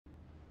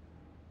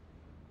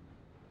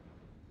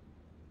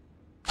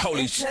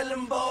Holy shit.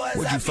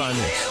 Where'd you find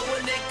this?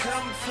 When they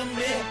come for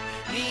me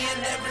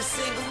and every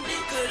single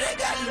nigga that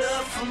got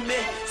love for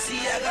me.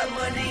 See, I got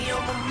money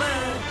on my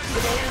mind,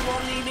 but they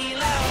won't leave me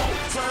alone.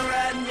 So I'm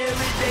riding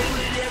every day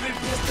with every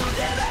pistol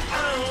that I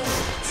own.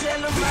 Tell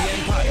them I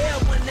be here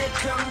when they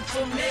come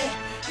for me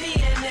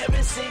and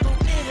every single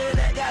nigga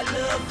that got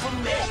love for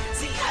me.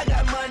 See, I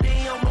got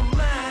money on my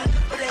mind,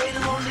 but they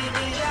won't leave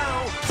me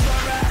alone. So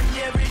I'm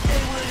riding every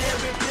day with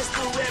every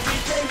pistol, every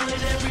day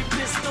with every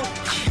pistol.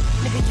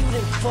 Nigga, you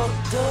done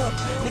fucked up.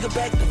 Nigga,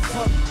 back the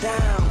fuck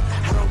down.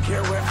 I don't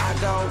care where I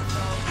go.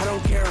 I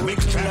don't care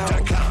what you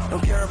know.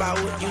 Don't care about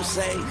what you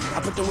say. I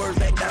put the words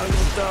back down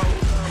your throat.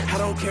 I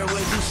don't care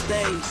where you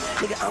stay.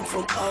 Nigga, I'm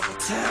from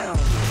uptown.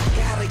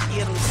 Gotta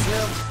get them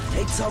slim.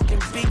 They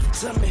talking beef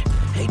to me.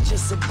 They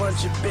just a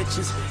bunch of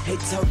bitches. They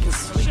talking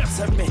sweet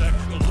to me.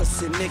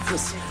 Pussy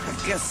niggas.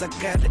 I guess I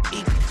gotta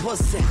eat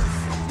pussy.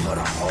 Put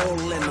a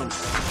hole in them.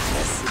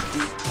 That's a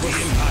deep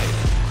pussy.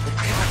 The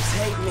cops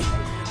hate me.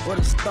 Where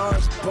the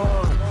stars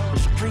born, the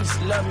streets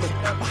love me,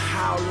 but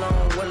how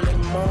long will it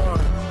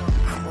mourn?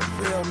 I'm a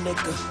real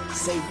nigga,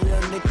 say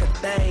real nigga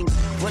things,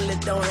 well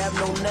it don't have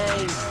no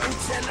name. And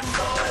tell them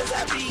boys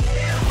I be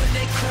here when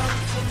they come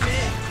for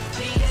me.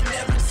 Me and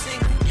every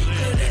single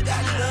nigga that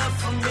got love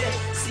for me.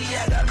 See,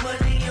 I got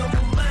money on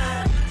my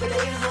mind, but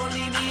they won't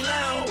leave me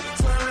alone.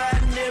 So I'm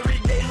riding every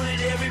day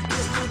with every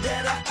pistol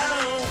that I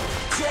own.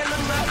 Tell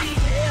them I be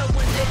here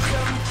when they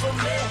come for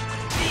me.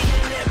 Me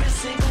and every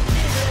single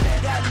nigga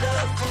that got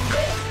love for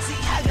me. See,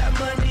 I got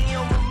money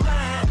on my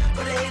mind,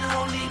 but they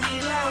won't leave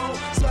me alone.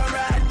 So I'm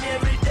riding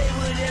every day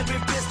with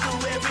every pistol,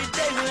 every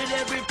day with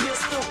every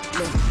pistol.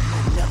 Look, I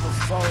never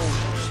fold,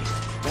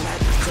 and I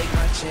just take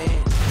my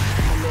chance.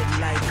 I let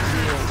life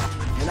live,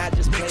 and I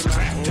just play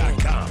my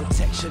hand.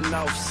 Protection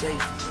off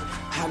safe,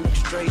 I look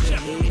straight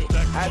ahead.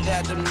 I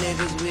got them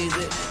niggas with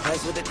it,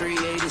 that's what the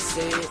creator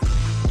said.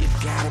 You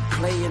gotta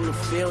play in the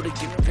field to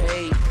get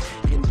paid,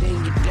 and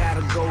then you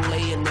gotta go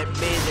lay in that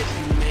bed that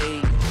you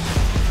made.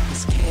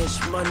 This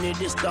cash money,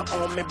 this the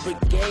army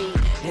brigade,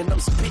 and I'm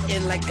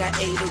spitting like I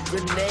ate a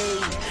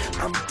grenade.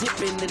 I'm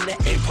dipping in the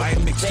Empire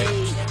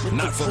mixtape,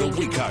 not for the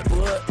weak hearted.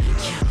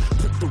 Yeah,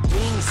 put the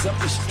wings up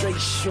and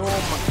straight show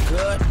my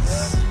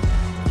guts.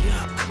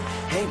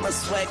 Yuck, ain't my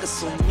swagger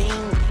so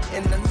mean,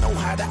 and I know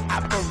how to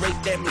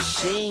operate that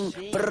machine.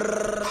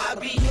 Brrr. I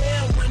be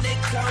here when they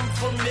come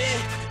for me.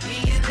 Me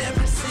and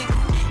every single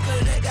nigga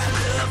that got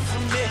love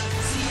for me.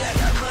 See, I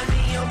got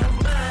money on my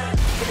mind,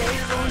 but they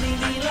don't leave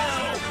me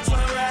alone. So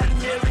I'm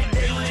riding every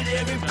day with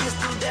every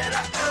pistol that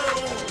I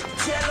own.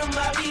 Tell them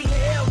I be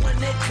here when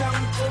they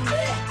come for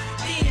me.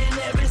 Me and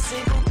every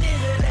single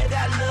nigga that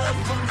got love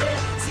for me.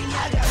 See,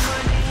 I got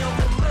money on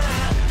my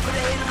mind, but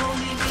they don't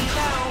leave me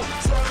alone.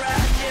 So I'm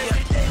riding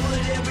every day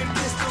with every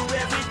pistol,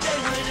 every day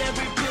with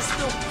every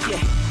pistol.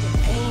 Yeah,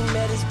 aim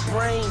at his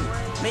brain,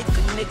 make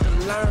a nigga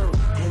learn.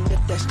 And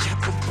if that's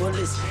chopper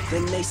bullets,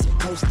 then they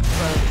supposed to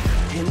burn.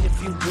 And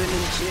if you been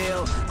in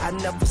jail, I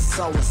never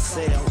saw a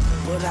cell,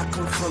 but I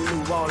come from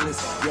New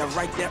Orleans, yeah,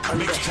 right there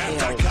under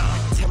hell.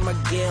 Tell my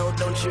girl,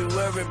 don't you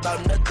worry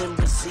about nothing,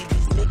 but see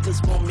these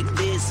niggas want me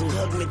dead, so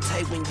hug me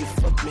tight when you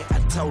fuck me. I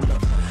told her,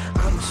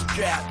 I'm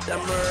strapped, I'm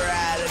a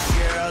rider,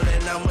 girl,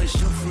 and I'ma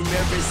shoot from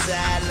every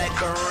side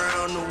like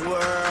around the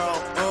world.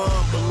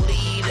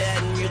 Believe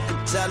that, and you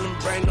can tell them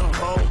bring the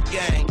whole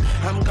gang.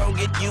 I'm gon'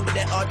 get you with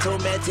that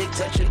automatic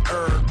touching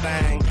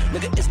everything.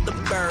 Nigga, it's the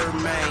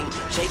Birdman.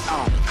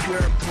 J.R.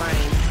 pure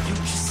pain. You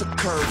just a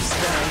curve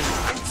stain.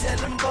 And tell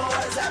them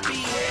boys I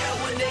be here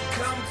when they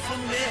come for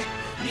me.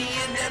 Me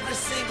and every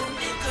single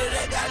nigga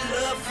that got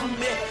love for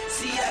me.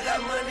 See, I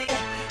got money.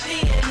 Me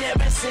and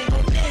every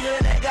single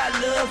nigga that got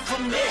love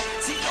for me.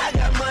 See, I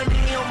got money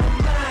on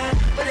my mind,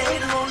 but they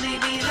don't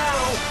leave me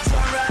alone. So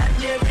I'm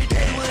riding every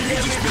day with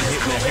every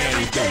pistol,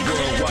 every day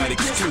with every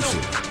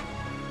pistol.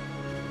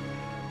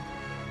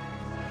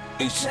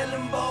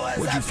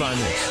 Where'd you find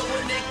this?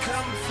 When they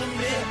come for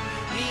me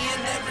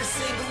and every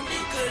single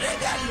nigga that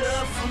got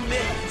love for me.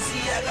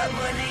 See, I got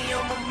money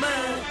on my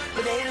mind,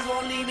 but they just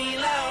won't leave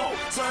me alone.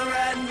 So I'm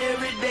riding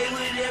every day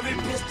with every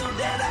pistol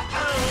that I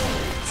own.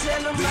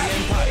 Tell them I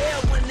be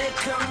here when they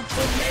come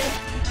for me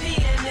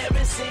and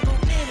every single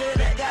nigga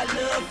that got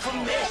love for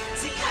me.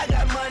 See, I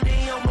got money